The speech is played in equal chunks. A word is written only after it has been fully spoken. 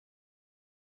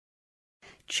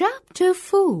Chapter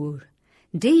 4,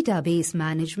 Database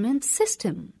Management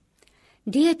System.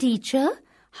 Dear teacher,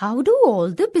 how do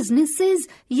all the businesses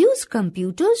use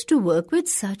computers to work with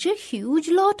such a huge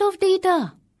lot of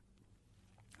data?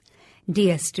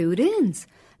 Dear students,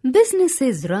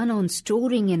 businesses run on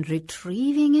storing and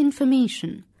retrieving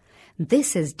information.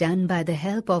 This is done by the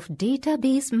help of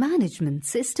database management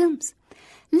systems.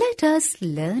 Let us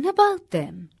learn about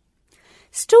them.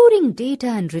 Storing data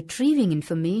and retrieving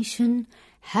information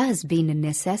has been a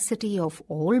necessity of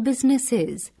all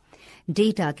businesses.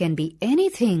 Data can be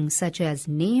anything such as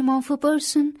name of a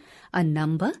person, a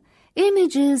number,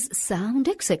 images, sound,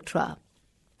 etc.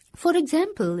 For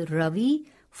example,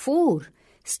 Ravi, 4,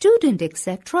 student,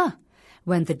 etc.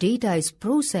 When the data is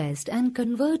processed and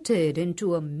converted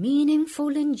into a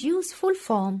meaningful and useful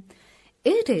form,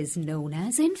 it is known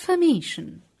as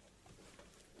information.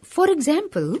 For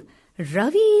example,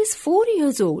 Ravi is 4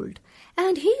 years old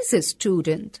and he is a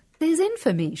student. This is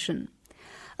information.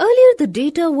 Earlier, the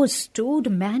data was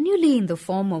stored manually in the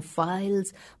form of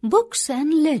files, books,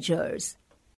 and ledgers.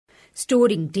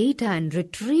 Storing data and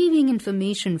retrieving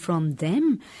information from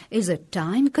them is a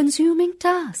time-consuming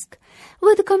task.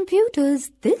 With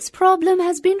computers, this problem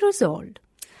has been resolved.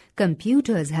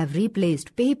 Computers have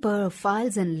replaced paper,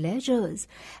 files, and ledgers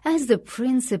as the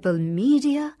principal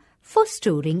media for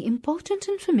storing important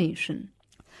information.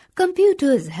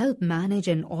 Computers help manage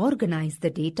and organize the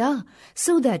data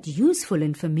so that useful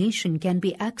information can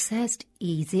be accessed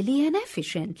easily and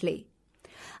efficiently.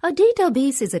 A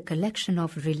database is a collection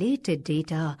of related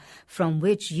data from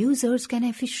which users can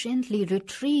efficiently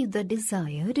retrieve the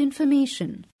desired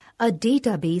information. A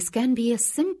database can be a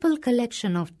simple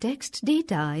collection of text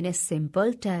data in a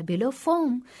simple tabular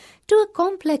form to a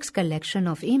complex collection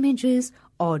of images,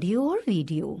 audio, or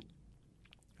video.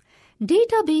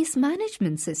 Database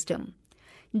Management System.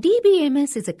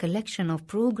 DBMS is a collection of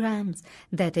programs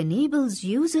that enables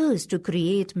users to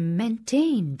create,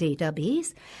 maintain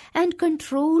database and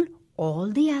control all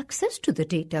the access to the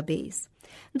database.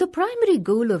 The primary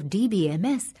goal of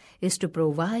DBMS is to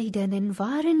provide an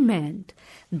environment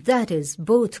that is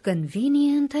both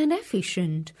convenient and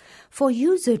efficient for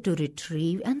user to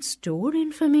retrieve and store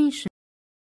information.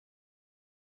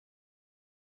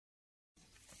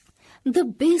 The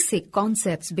basic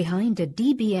concepts behind a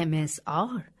DBMS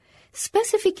are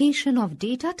specification of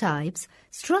data types,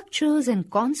 structures, and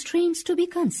constraints to be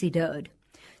considered,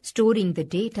 storing the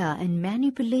data and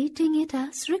manipulating it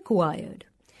as required,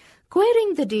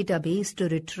 querying the database to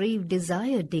retrieve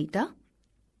desired data,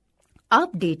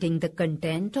 updating the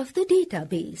content of the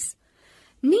database,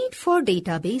 need for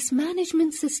database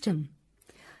management system.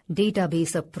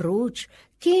 Database approach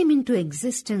came into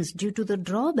existence due to the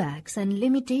drawbacks and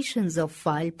limitations of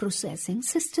file processing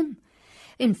system.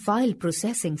 In file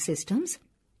processing systems,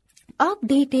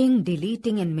 updating,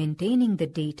 deleting, and maintaining the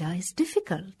data is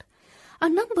difficult. A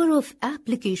number of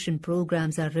application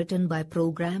programs are written by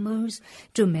programmers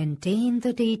to maintain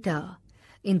the data.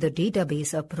 In the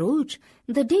database approach,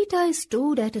 the data is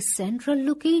stored at a central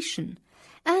location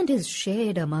and is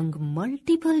shared among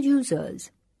multiple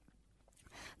users.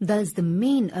 Thus, the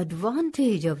main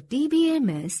advantage of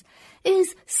DBMS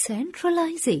is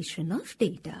centralization of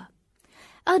data.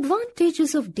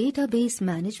 Advantages of database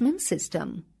management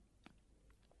system.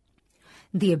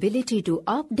 The ability to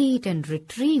update and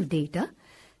retrieve data.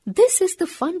 This is the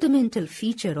fundamental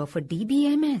feature of a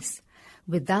DBMS.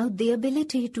 Without the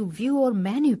ability to view or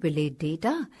manipulate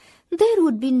data, there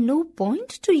would be no point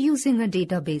to using a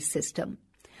database system.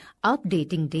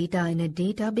 Updating data in a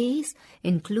database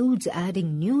includes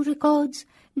adding new records,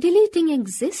 deleting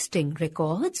existing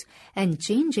records, and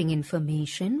changing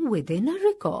information within a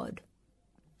record.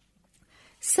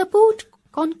 Support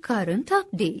concurrent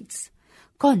updates.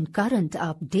 Concurrent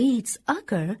updates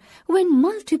occur when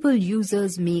multiple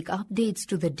users make updates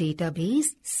to the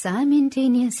database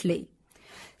simultaneously.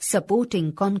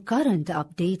 Supporting concurrent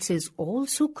updates is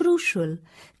also crucial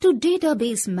to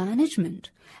database management,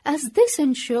 as this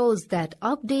ensures that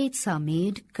updates are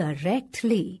made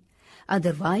correctly.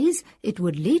 Otherwise, it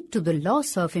would lead to the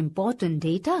loss of important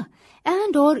data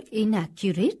and or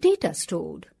inaccurate data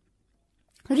stored.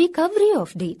 Recovery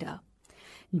of data.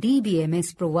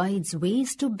 DBMS provides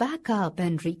ways to back up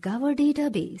and recover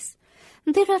database.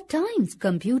 There are times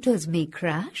computers may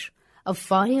crash, a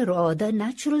fire or other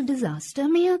natural disaster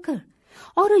may occur,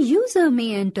 or a user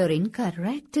may enter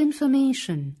incorrect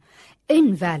information,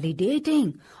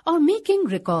 invalidating or making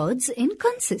records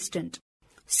inconsistent.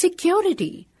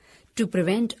 Security. To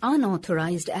prevent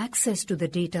unauthorized access to the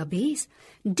database,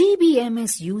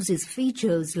 DBMS uses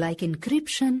features like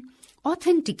encryption,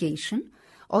 authentication,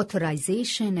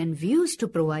 authorization, and views to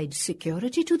provide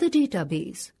security to the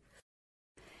database.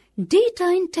 Data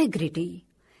integrity.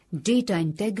 Data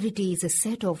integrity is a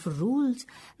set of rules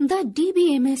that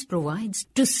Dbms provides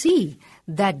to see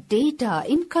that data,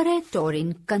 incorrect or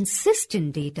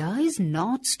inconsistent data, is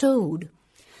not stored.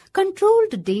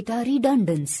 Controlled data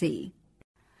redundancy.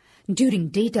 During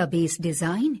database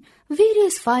design,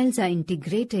 various files are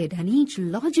integrated and each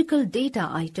logical data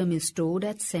item is stored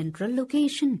at central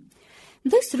location.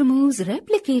 This removes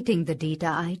replicating the data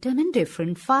item in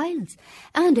different files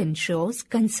and ensures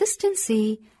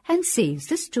consistency and saves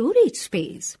the storage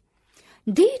space.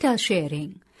 Data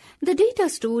sharing. The data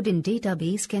stored in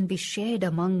database can be shared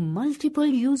among multiple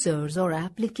users or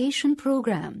application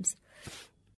programs.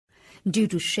 Due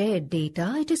to shared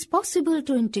data, it is possible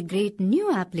to integrate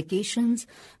new applications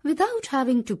without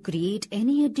having to create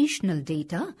any additional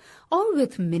data or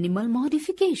with minimal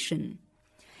modification.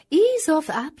 Ease of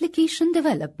application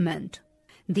development.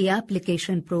 The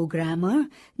application programmer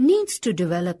needs to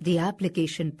develop the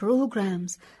application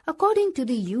programs according to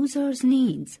the user's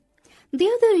needs. The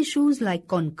other issues like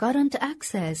concurrent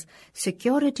access,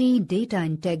 security, data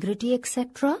integrity,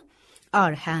 etc.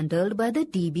 are handled by the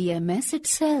Dbms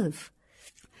itself.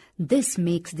 This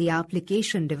makes the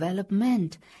application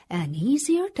development an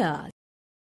easier task.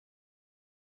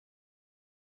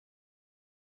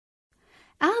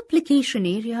 Application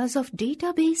areas of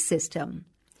database system.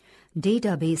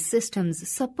 Database systems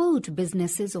support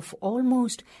businesses of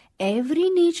almost every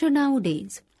nature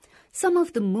nowadays. Some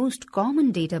of the most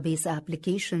common database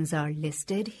applications are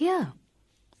listed here.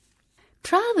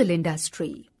 Travel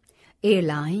industry.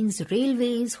 Airlines,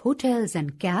 railways, hotels,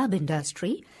 and cab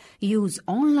industry use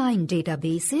online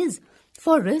databases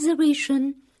for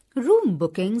reservation, room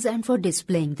bookings, and for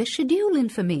displaying the schedule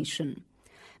information.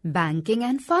 Banking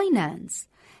and finance.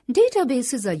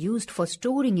 Databases are used for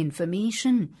storing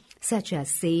information such as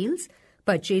sales,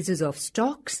 purchases of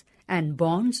stocks and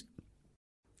bonds,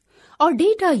 or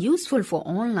data useful for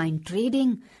online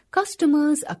trading,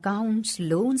 customers, accounts,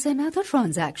 loans, and other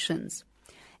transactions.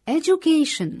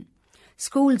 Education.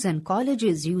 Schools and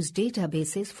colleges use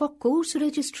databases for course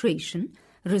registration,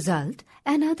 result,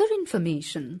 and other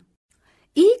information.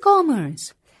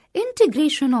 E-commerce.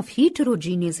 Integration of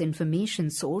heterogeneous information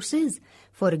sources,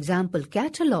 for example,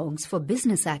 catalogs for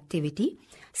business activity,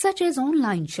 such as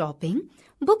online shopping,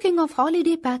 booking of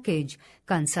holiday package,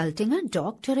 consulting a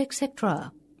doctor,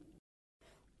 etc.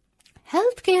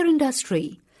 Healthcare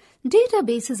industry.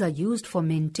 Databases are used for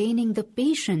maintaining the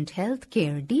patient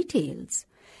healthcare details.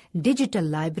 Digital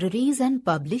libraries and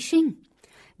publishing.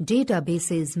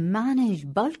 Databases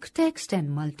manage bulk text and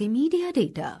multimedia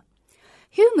data.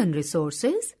 Human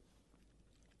resources.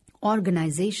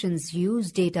 Organizations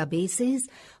use databases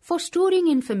for storing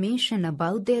information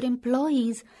about their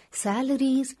employees,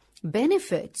 salaries,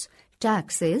 benefits,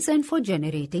 taxes, and for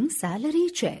generating salary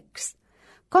checks.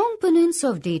 Components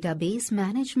of database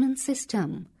management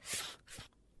system.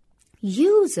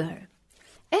 User.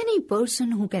 Any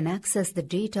person who can access the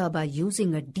data by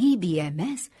using a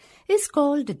DBMS is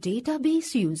called a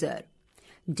database user.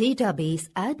 Database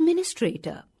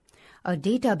administrator. A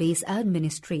database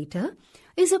administrator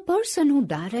is a person who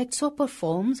directs or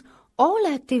performs all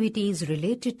activities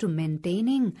related to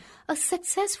maintaining a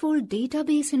successful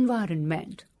database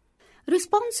environment.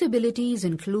 Responsibilities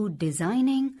include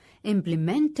designing,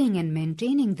 implementing and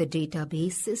maintaining the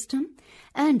database system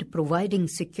and providing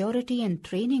security and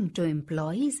training to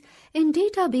employees in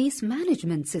database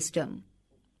management system.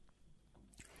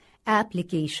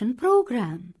 Application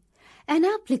program. An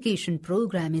application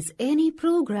program is any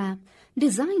program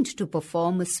designed to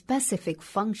perform a specific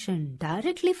function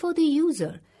directly for the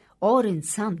user or in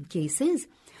some cases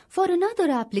for another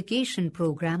application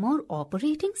program or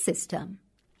operating system.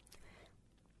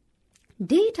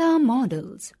 Data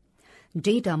models.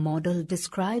 Data model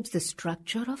describes the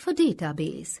structure of a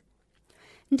database.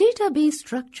 Database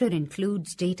structure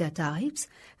includes data types,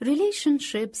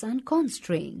 relationships, and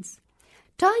constraints.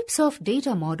 Types of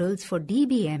data models for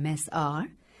DBMS are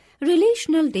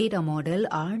Relational Data Model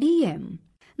RDM.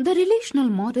 The relational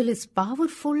model is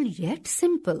powerful yet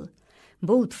simple,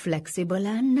 both flexible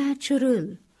and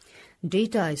natural.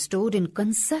 Data is stored in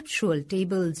conceptual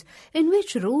tables in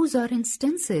which rows are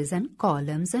instances and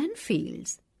columns and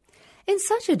fields. In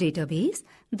such a database,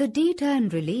 the data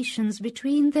and relations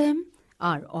between them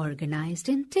are organized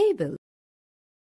in tables.